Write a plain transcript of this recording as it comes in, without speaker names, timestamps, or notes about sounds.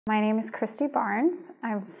My name is Christie Barnes.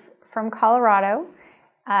 I'm from Colorado,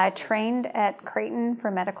 trained at Creighton for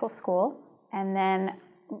medical school, and then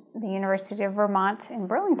the University of Vermont in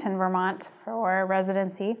Burlington, Vermont for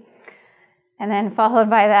residency. And then followed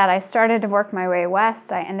by that, I started to work my way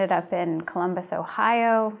west. I ended up in Columbus,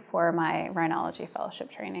 Ohio for my rhinology fellowship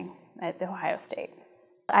training at Ohio State.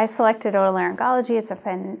 I selected otolaryngology. It's a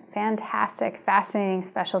fantastic, fascinating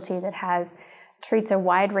specialty that treats a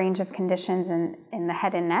wide range of conditions in the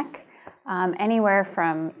head and neck, anywhere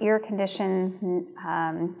from ear conditions,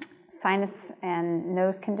 sinus and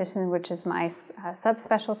nose conditions, which is my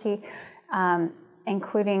subspecialty,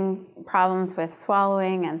 including problems with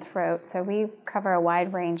swallowing and throat. So we cover a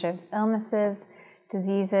wide range of illnesses,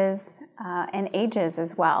 diseases, and ages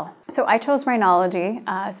as well. So I chose rhinology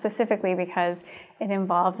specifically because it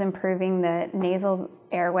involves improving the nasal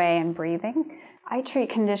airway and breathing. I treat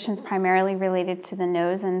conditions primarily related to the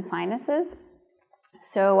nose and sinuses.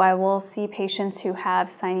 So I will see patients who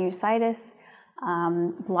have sinusitis,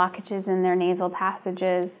 blockages in their nasal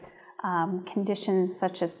passages, conditions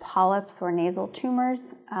such as polyps or nasal tumors.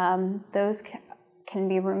 Those can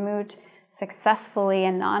be removed successfully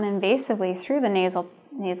and non-invasively through the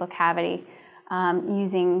nasal cavity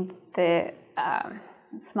using the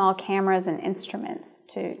small cameras and instruments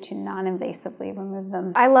to non-invasively remove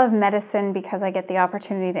them. I love medicine because I get the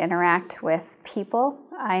opportunity to interact with people.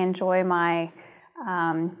 I enjoy my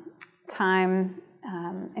time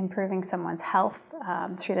improving someone's health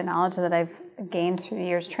through the knowledge that I've gained through the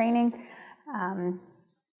years training.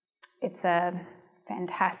 It's a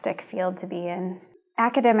fantastic field to be in.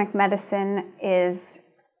 Academic medicine is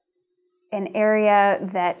an area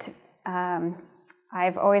that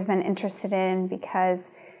I've always been interested in because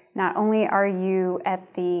not only are you at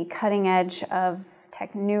the cutting edge of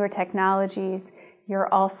newer technologies, you're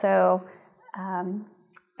also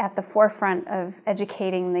at the forefront of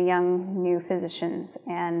educating the young new physicians.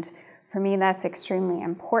 And for me, that's extremely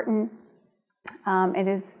important. It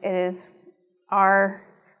is our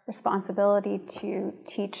responsibility to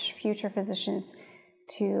teach future physicians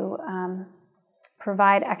to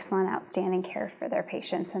provide excellent, outstanding care for their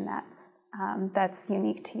patients, and that's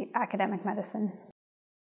unique to academic medicine.